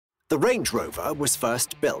The Range Rover was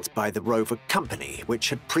first built by the Rover company, which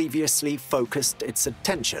had previously focused its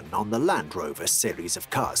attention on the Land Rover series of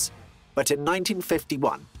cars. But in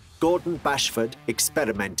 1951, Gordon Bashford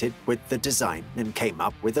experimented with the design and came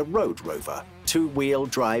up with a Road Rover, two-wheel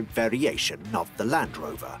drive variation of the Land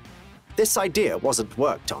Rover. This idea wasn't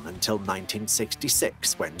worked on until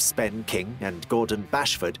 1966, when Spen King and Gordon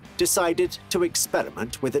Bashford decided to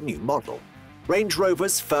experiment with a new model. Range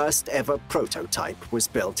Rover's first ever prototype was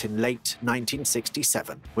built in late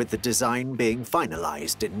 1967, with the design being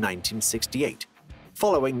finalized in 1968.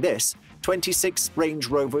 Following this, 26 Range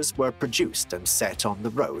Rovers were produced and set on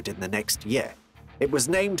the road in the next year. It was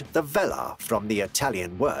named the Velar from the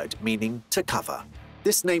Italian word meaning to cover.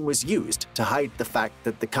 This name was used to hide the fact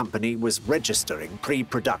that the company was registering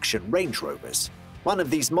pre-production Range Rovers. One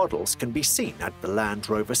of these models can be seen at the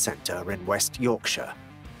Land Rover Centre in West Yorkshire.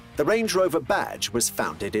 The Range Rover badge was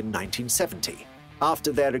founded in 1970.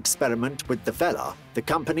 After their experiment with the Velar, the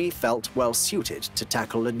company felt well suited to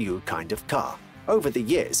tackle a new kind of car. Over the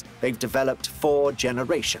years, they've developed 4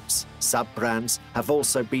 generations. Sub-brands have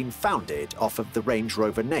also been founded off of the Range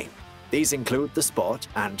Rover name. These include the Sport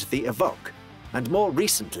and the Evoque, and more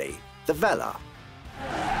recently, the Velar.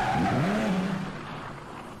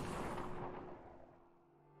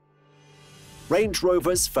 Range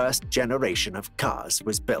Rover's first generation of cars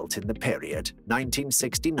was built in the period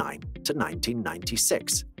 1969 to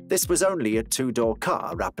 1996. This was only a 2-door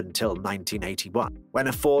car up until 1981, when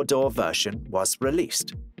a 4-door version was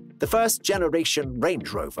released. The first generation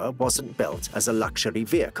Range Rover wasn't built as a luxury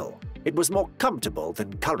vehicle. It was more comfortable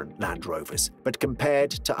than current Land Rovers, but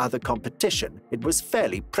compared to other competition, it was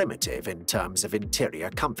fairly primitive in terms of interior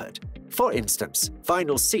comfort. For instance,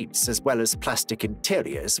 vinyl seats as well as plastic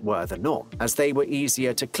interiors were the norm, as they were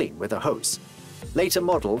easier to clean with a hose. Later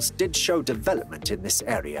models did show development in this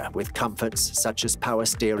area, with comforts such as power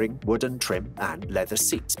steering, wooden trim, and leather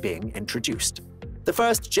seats being introduced. The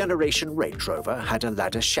first generation Range Rover had a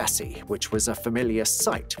ladder chassis, which was a familiar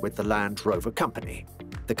sight with the Land Rover company.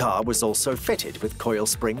 The car was also fitted with coil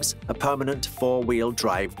springs, a permanent 4-wheel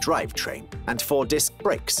drive drivetrain, and 4-disc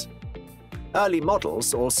brakes. Early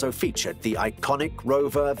models also featured the iconic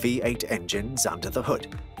Rover V8 engines under the hood.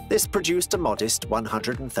 This produced a modest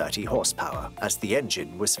 130 horsepower, as the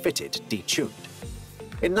engine was fitted detuned.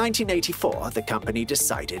 In 1984, the company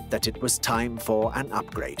decided that it was time for an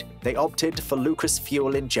upgrade. They opted for Lucas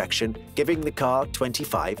fuel injection, giving the car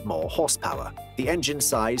 25 more horsepower. The engine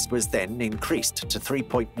size was then increased to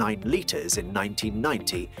 3.9 litres in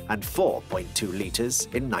 1990 and 4.2 litres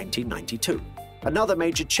in 1992. Another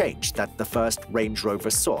major change that the first Range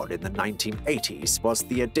Rover saw in the 1980s was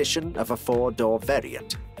the addition of a 4-door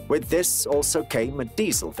variant. With this also came a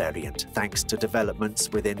diesel variant, thanks to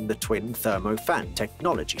developments within the twin thermofan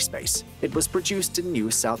technology space. It was produced in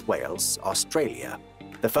New South Wales, Australia.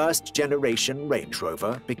 The first generation Range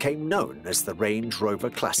Rover became known as the Range Rover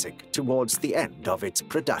Classic towards the end of its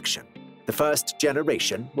production. The first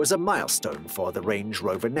generation was a milestone for the Range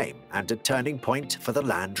Rover name and a turning point for the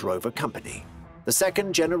Land Rover company. The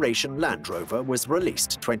second generation Land Rover was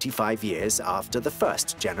released 25 years after the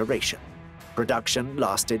first generation. Production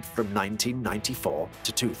lasted from 1994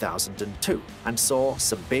 to 2002 and saw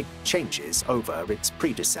some big changes over its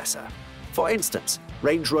predecessor. For instance,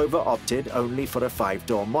 Range Rover opted only for a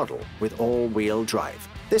 5-door model with all-wheel drive.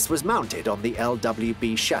 This was mounted on the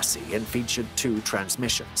LWB chassis and featured 2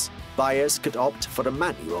 transmissions. Buyers could opt for a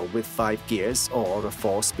manual with 5 gears or a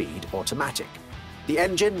 4-speed automatic. The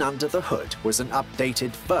engine under the hood was an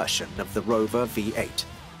updated version of the Rover V8.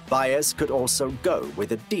 Buyers could also go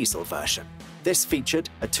with a diesel version. This featured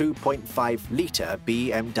a 2.5-litre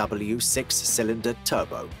BMW 6-cylinder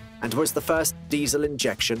turbo and was the first diesel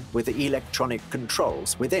injection with electronic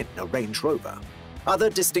controls within a Range Rover.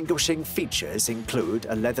 Other distinguishing features include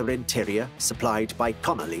a leather interior supplied by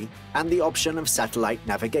Connolly and the option of satellite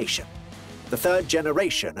navigation. The third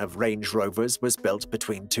generation of Range Rovers was built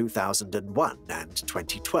between 2001 and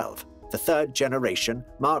 2012. The third generation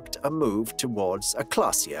marked a move towards a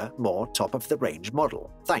classier, more top-of-the-range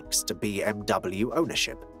model, thanks to BMW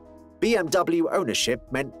ownership. BMW ownership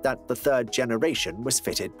meant that the third generation was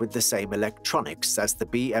fitted with the same electronics as the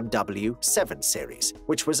BMW 7 Series,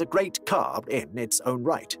 which was a great car in its own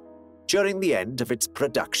right. During the end of its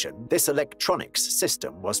production, this electronics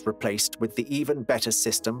system was replaced with the even better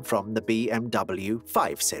system from the BMW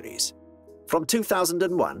 5 Series. From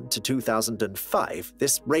 2001 to 2005,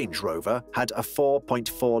 this Range Rover had a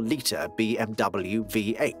 4.4-litre BMW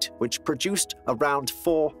V8, which produced around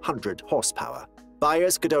 400 horsepower.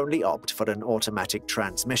 Buyers could only opt for an automatic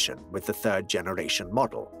transmission with the third-generation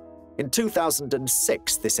model. In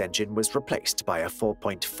 2006, this engine was replaced by a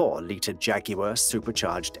 4.4-litre Jaguar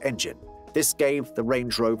supercharged engine. This gave the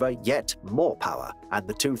Range Rover yet more power, and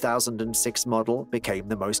the 2006 model became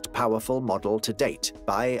the most powerful model to date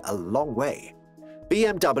by a long way.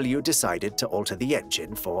 BMW decided to alter the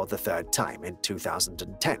engine for the third time in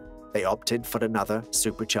 2010. They opted for another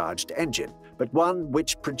supercharged engine, but one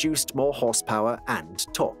which produced more horsepower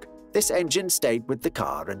and torque. This engine stayed with the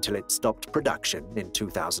car until it stopped production in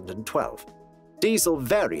 2012. Diesel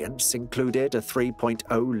variants included a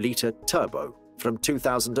 3.0-litre turbo from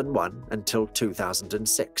 2001 until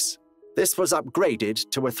 2006. This was upgraded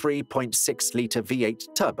to a 3.6-litre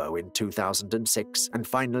V8 turbo in 2006 and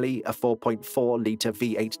finally a 4.4-litre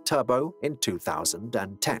V8 turbo in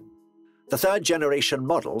 2010. The third-generation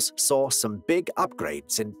models saw some big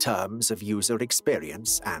upgrades in terms of user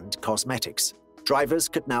experience and cosmetics. Drivers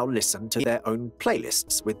could now listen to their own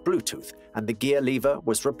playlists with Bluetooth, and the gear lever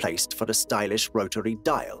was replaced for a stylish rotary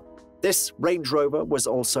dial. This Range Rover was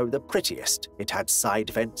also the prettiest. It had side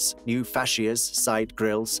vents, new fascias, side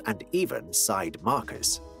grills, and even side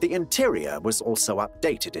markers. The interior was also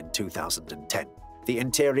updated in 2010. The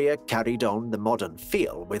interior carried on the modern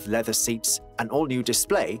feel with leather seats, an all-new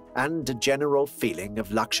display, and a general feeling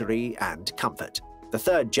of luxury and comfort. The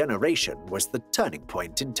third generation was the turning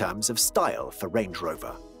point in terms of style for Range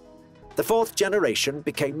Rover. The fourth generation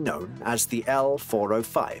became known as the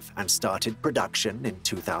L405 and started production in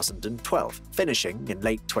 2012, finishing in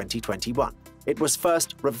late 2021. It was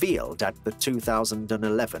first revealed at the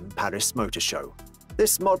 2011 Paris Motor Show.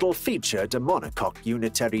 This model featured a monocoque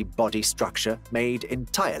unitary body structure made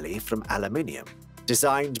entirely from aluminium.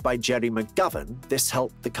 Designed by Jerry McGovern, this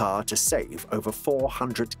helped the car to save over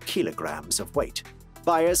 400 kilograms of weight.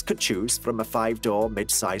 Buyers could choose from a 5-door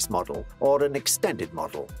mid-size model or an extended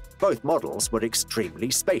model. Both models were extremely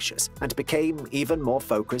spacious and became even more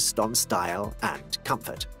focused on style and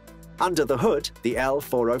comfort. Under the hood, the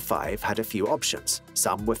L405 had a few options.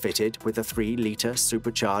 Some were fitted with a 3-litre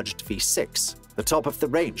supercharged V6. The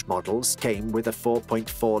top-of-the-range models came with a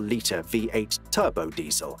 4.4-litre V8 turbo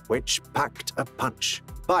diesel, which packed a punch.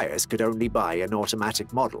 Buyers could only buy an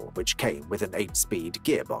automatic model, which came with an 8-speed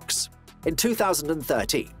gearbox. In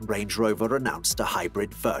 2013, Range Rover announced a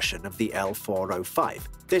hybrid version of the L405.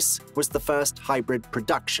 This was the first hybrid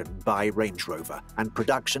production by Range Rover, and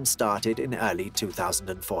production started in early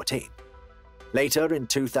 2014. Later in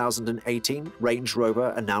 2018, Range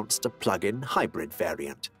Rover announced a plug-in hybrid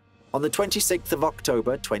variant. On the 26th of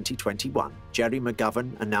October 2021, Jerry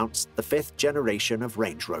McGovern announced the 5th generation of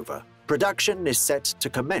Range Rover. Production is set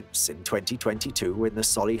to commence in 2022 in the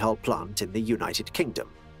Solihull plant in the United Kingdom.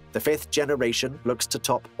 The 5th generation looks to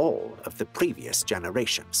top all of the previous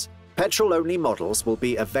generations. Petrol-only models will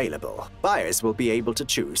be available. Buyers will be able to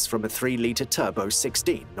choose from a 3-litre Turbo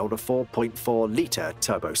 16 or a 4.4-litre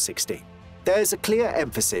Turbo 16. There's a clear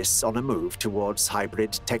emphasis on a move towards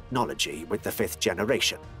hybrid technology with the 5th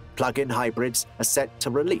generation. Plug-in hybrids are set to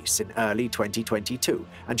release in early 2022,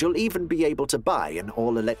 and you'll even be able to buy an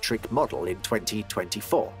all-electric model in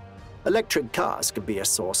 2024. Electric cars can be a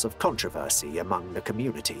source of controversy among the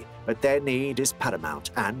community, but their need is paramount,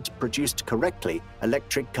 and, produced correctly,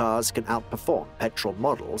 electric cars can outperform petrol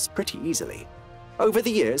models pretty easily. Over the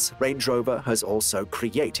years, Range Rover has also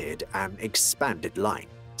created an expanded line.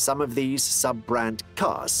 Some of these sub-brand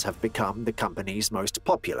cars have become the company's most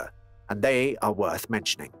popular, and they are worth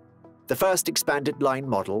mentioning. The first expanded line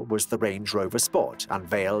model was the Range Rover Sport,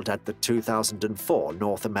 unveiled at the 2004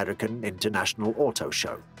 North American International Auto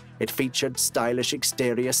Show. It featured stylish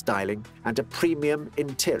exterior styling and a premium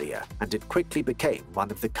interior, and it quickly became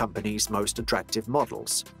one of the company's most attractive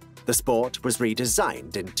models. The Sport was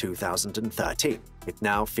redesigned in 2013. It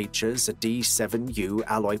now features a D7U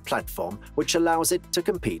alloy platform, which allows it to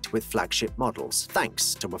compete with flagship models,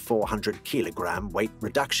 thanks to a 400-kilogram weight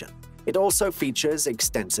reduction. It also features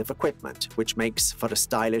extensive equipment, which makes for a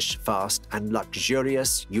stylish, fast, and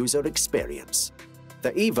luxurious user experience.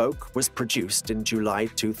 The Evoque was produced in July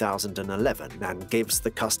 2011 and gives the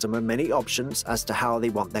customer many options as to how they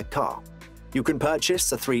want their car. You can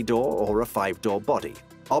purchase a 3-door or a 5-door body,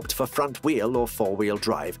 opt for front-wheel or 4-wheel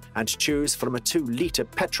drive, and choose from a 2-litre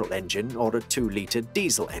petrol engine or a 2-litre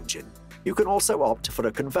diesel engine. You can also opt for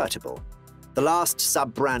a convertible. The last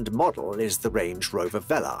sub-brand model is the Range Rover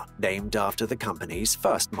Velar, named after the company's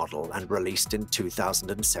first model and released in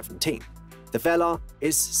 2017. The Velar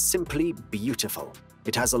is simply beautiful.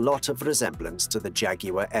 It has a lot of resemblance to the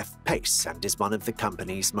Jaguar F-Pace and is one of the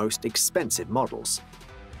company's most expensive models.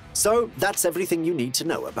 So that's everything you need to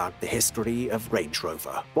know about the history of Range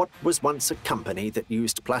Rover. What was once a company that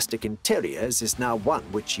used plastic interiors is now one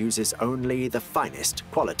which uses only the finest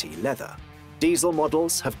quality leather. Diesel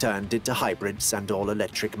models have turned into hybrids and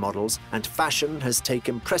all-electric models, and fashion has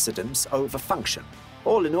taken precedence over function.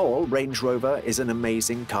 All in all, Range Rover is an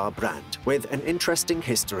amazing car brand with an interesting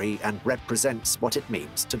history and represents what it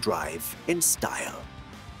means to drive in style.